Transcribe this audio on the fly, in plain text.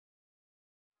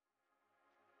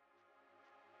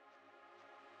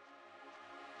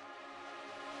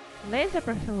Laser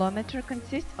profilometer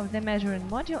consists of the measuring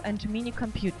module and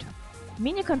mini-computer.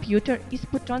 Mini-computer is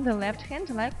put on the left hand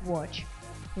like watch.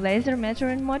 Laser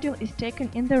measuring module is taken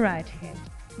in the right hand.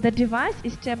 The device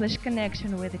establishes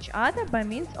connection with each other by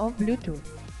means of Bluetooth.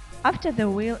 After the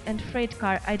wheel and freight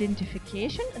car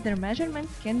identification, the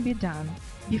measurements can be done.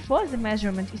 Before the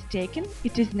measurement is taken,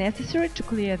 it is necessary to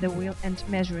clear the wheel and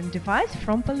measuring device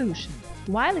from pollution.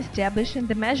 While establishing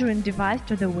the measuring device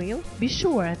to the wheel, be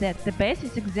sure that the base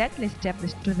is exactly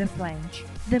established to the flange.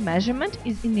 The measurement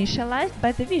is initialized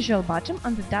by the visual button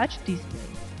on the touch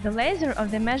display. The laser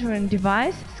of the measuring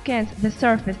device scans the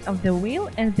surface of the wheel,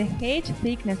 and the height,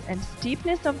 thickness and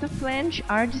steepness of the flange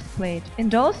are displayed,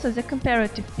 and also the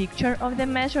comparative picture of the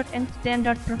measured and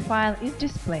standard profile is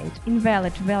displayed.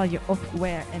 Invalid value of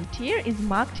wear and tear is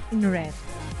marked in red.